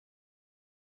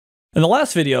In the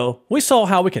last video, we saw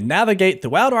how we can navigate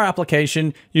throughout our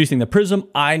application using the Prism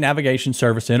iNavigation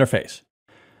Service interface.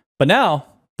 But now,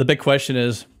 the big question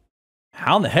is,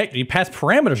 how in the heck do you pass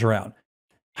parameters around?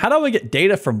 How do we get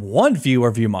data from one view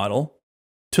or view model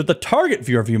to the target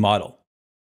view or view model?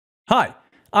 Hi,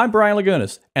 I'm Brian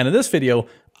Lagunas, and in this video,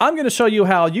 I'm going to show you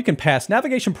how you can pass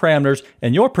navigation parameters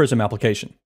in your Prism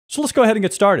application. So let's go ahead and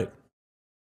get started.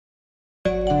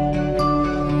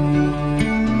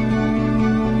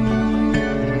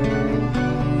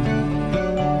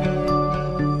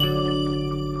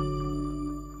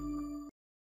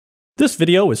 This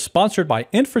video is sponsored by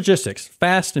Infragistics,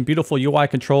 fast and beautiful UI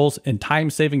controls and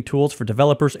time-saving tools for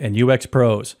developers and UX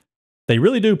pros. They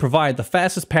really do provide the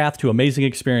fastest path to amazing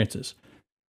experiences.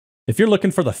 If you're looking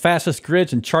for the fastest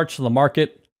grids and charts on the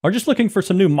market, or just looking for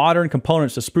some new modern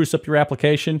components to spruce up your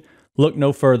application, look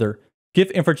no further. Give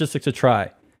Infragistics a try.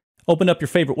 Open up your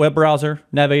favorite web browser,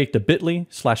 navigate to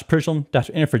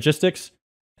bit.ly/prism-infragistics,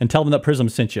 and tell them that Prism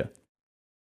sent you.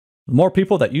 The more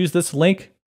people that use this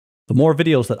link, the more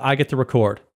videos that I get to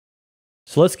record.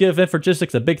 So let's give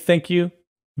Infragistics a big thank you,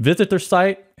 visit their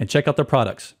site, and check out their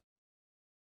products.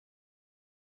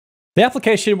 The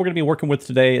application we're going to be working with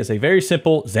today is a very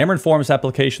simple Xamarin.Forms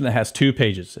application that has two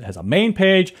pages. It has a main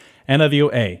page and a view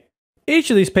A. Each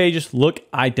of these pages look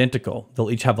identical.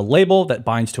 They'll each have a label that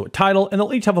binds to a title, and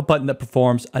they'll each have a button that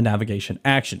performs a navigation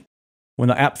action. When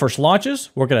the app first launches,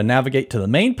 we're going to navigate to the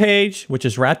main page, which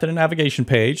is wrapped in a navigation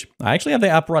page. I actually have the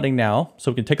app running now, so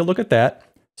we can take a look at that.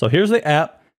 So here's the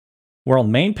app. We're on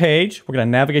the main page. We're going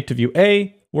to navigate to view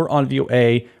A. We're on view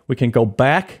A. We can go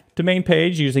back to main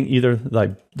page using either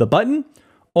the button,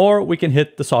 or we can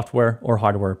hit the software or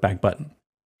hardware back button.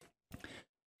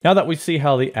 Now that we see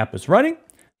how the app is running,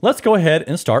 let's go ahead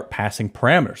and start passing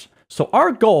parameters. So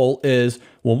our goal is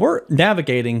when we're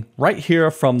navigating right here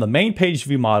from the main page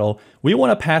view model, we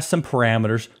want to pass some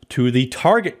parameters to the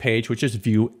target page, which is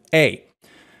view A.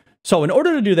 So in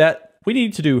order to do that, we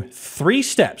need to do 3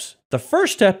 steps. The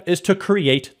first step is to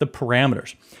create the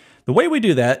parameters. The way we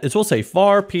do that is we'll say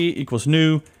var p equals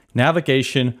new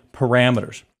navigation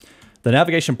parameters. The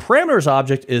navigation parameters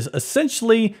object is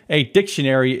essentially a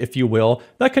dictionary, if you will,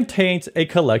 that contains a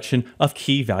collection of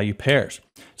key value pairs.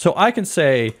 So I can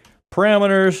say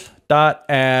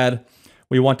parameters.add,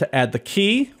 we want to add the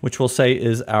key, which we'll say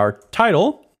is our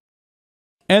title,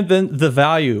 and then the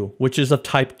value, which is of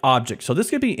type object. So this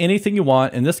could be anything you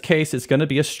want. In this case, it's going to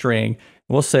be a string.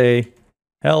 We'll say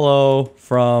hello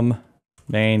from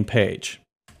main page.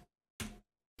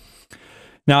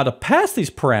 Now to pass these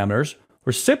parameters,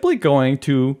 we're simply going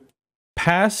to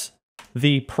pass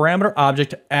the parameter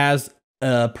object as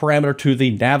a parameter to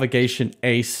the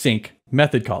NavigationAsync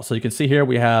method call. So you can see here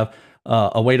we have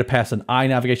a way to pass an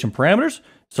INavigationParameters.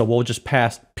 So we'll just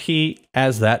pass P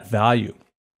as that value.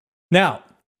 Now,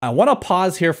 I want to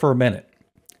pause here for a minute.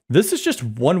 This is just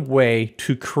one way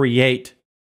to create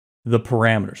the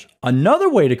parameters. Another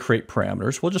way to create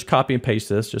parameters, we'll just copy and paste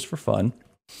this just for fun.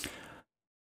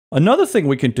 Another thing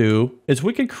we can do is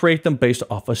we can create them based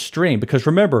off a string, because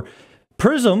remember,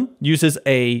 Prism uses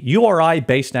a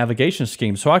URI-based navigation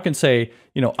scheme. So I can say,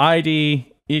 ID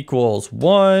equals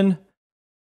 1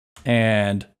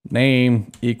 and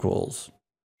name equals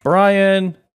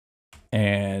Brian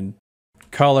and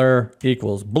color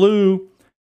equals blue.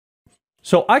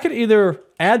 So I could either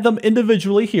add them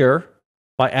individually here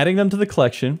by adding them to the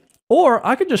collection, or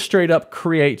I could just straight up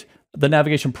create the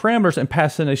navigation parameters and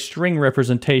pass in a string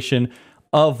representation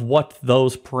of what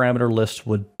those parameter lists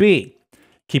would be.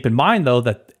 Keep in mind though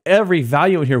that every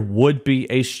value in here would be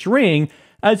a string,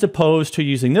 as opposed to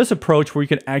using this approach where you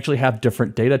can actually have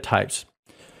different data types.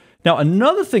 Now,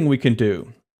 another thing we can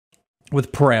do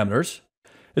with parameters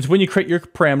is when you create your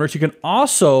parameters, you can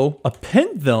also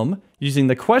append them using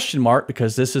the question mark,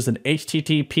 because this is an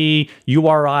HTTP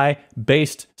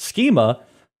URI-based schema,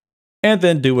 and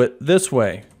then do it this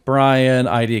way. Brian,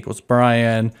 ID equals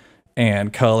Brian,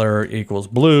 and color equals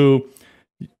blue.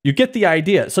 You get the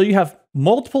idea. So you have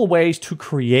multiple ways to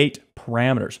create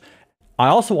parameters. I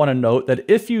also want to note that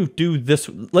if you do this,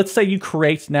 let's say you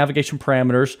create navigation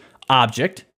parameters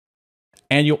object,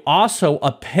 and you also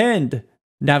append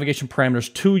navigation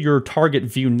parameters to your target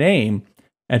view name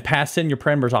and pass in your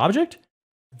parameters object,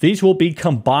 these will be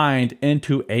combined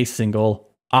into a single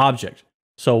object.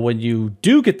 So when you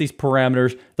do get these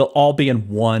parameters, they'll all be in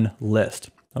one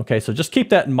list. Okay, so just keep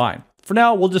that in mind. For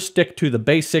now, we'll just stick to the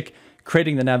basic,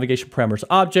 creating the navigation parameters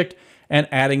object and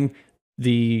adding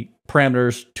the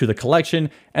parameters to the collection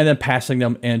and then passing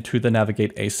them into the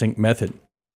NavigateAsync method.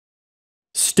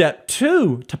 Step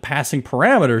 2 to passing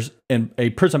parameters in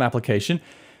a Prism application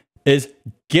is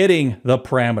getting the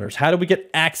parameters. How do we get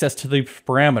access to the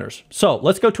parameters? So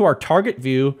let's go to our target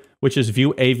view, which is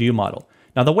view a view model.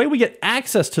 Now, the way we get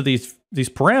access to these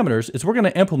parameters is we're going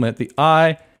to implement the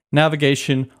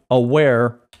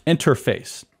INavigationAware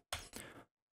interface.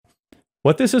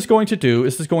 What this is going to do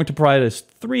is going to provide us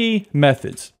 3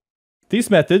 methods. These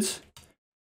methods,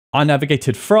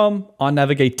 OnNavigatedFrom,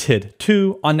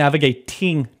 OnNavigatedTo,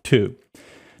 OnNavigatingTo.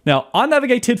 Now,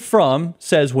 OnNavigatedFrom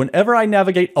says whenever I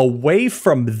navigate away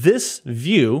from this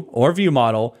view or view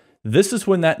model, this is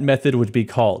when that method would be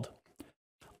called.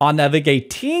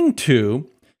 OnNavigatingTo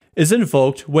is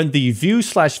invoked when the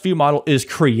view/view model is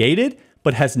created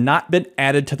but has not been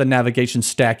added to the navigation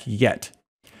stack yet.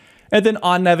 And then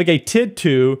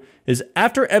OnNavigatedTo is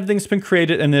after everything's been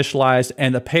created, initialized,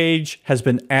 and the page has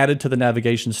been added to the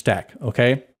navigation stack,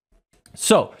 okay?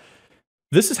 So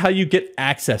this is how you get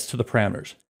access to the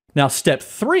parameters. Now, step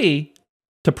 3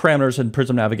 to parameters in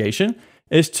Prism navigation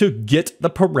is to get the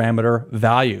parameter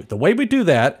value. The way we do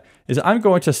that is I'm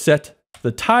going to set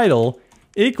the title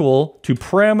equal to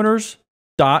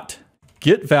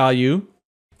parameters.getValue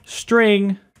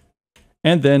string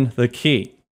and then the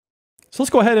key. So let's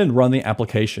go ahead and run the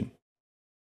application.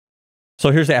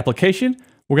 So here's the application.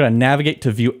 We're going to navigate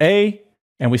to view A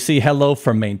and we see hello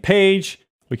from main page.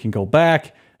 We can go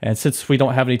back, and since we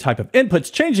don't have any type of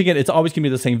inputs changing it, it's always going to be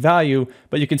the same value.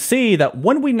 But you can see that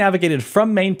when we navigated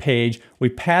from main page, we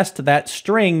passed that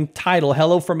string title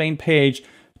hello from main page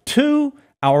to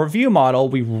our view model.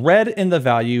 We read in the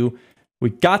value, we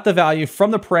got the value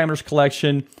from the parameters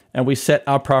collection, and we set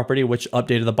our property, which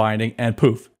updated the binding, and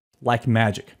poof, like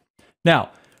magic.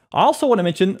 Now, I also want to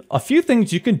mention a few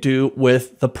things you can do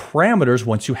with the parameters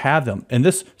once you have them. In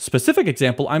this specific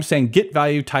example, I'm saying get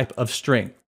value type of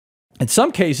string. In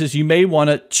some cases, you may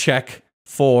want to check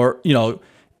for,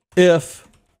 if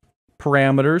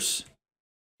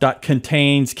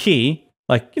parameters.contains key,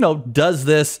 like, does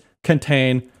this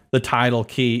contain the title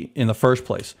key in the first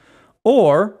place?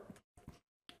 Or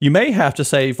you may have to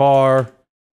say var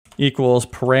equals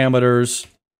parameters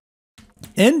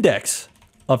index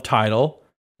of title,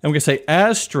 and we can say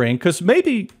as string, because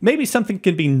maybe something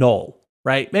can be null,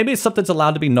 right? Maybe something's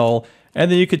allowed to be null, and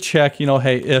then you could check,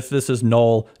 hey, if this is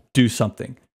null, do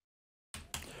something.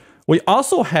 We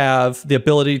also have the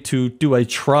ability to do a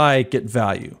try get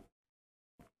value.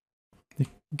 You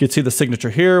can see the signature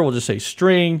here. We'll just say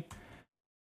string.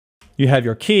 You have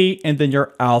your key and then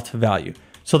your out value.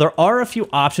 So there are a few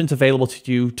options available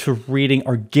to you to reading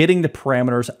or getting the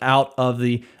parameters out of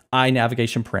the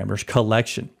INavigationParameters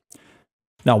collection.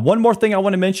 Now, one more thing I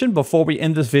want to mention before we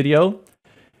end this video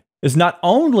is not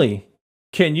only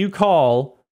can you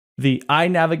call the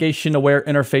INavigationAware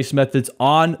interface methods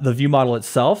on the view model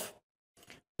itself,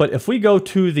 but if we go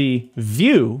to the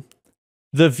view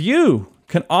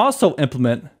can also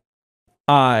implement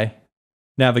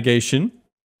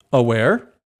INavigationAware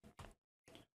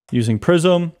using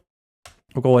Prism.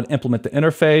 We'll go ahead and implement the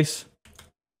interface.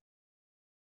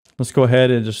 Let's go ahead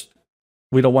and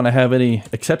we don't want to have any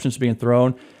exceptions being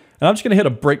thrown. And I'm just going to hit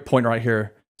a breakpoint right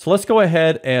here. So let's go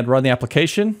ahead and run the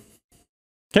application.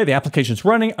 Okay, the application's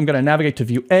running. I'm going to navigate to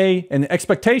view A, and the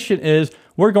expectation is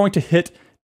we're going to hit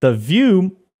the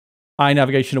view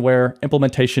INavigationAware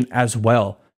implementation as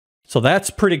well. So that's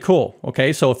pretty cool.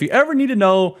 Okay, so if you ever need to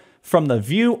know from the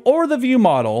view or the view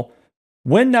model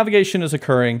when navigation is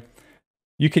occurring,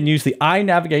 you can use the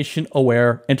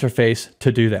INavigationAware interface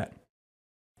to do that.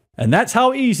 And that's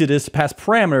how easy it is to pass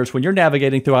parameters when you're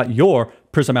navigating throughout your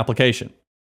Prism application.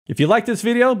 If you like this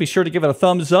video, be sure to give it a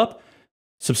thumbs up,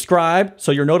 subscribe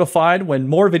so you're notified when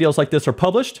more videos like this are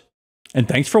published, and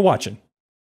thanks for watching.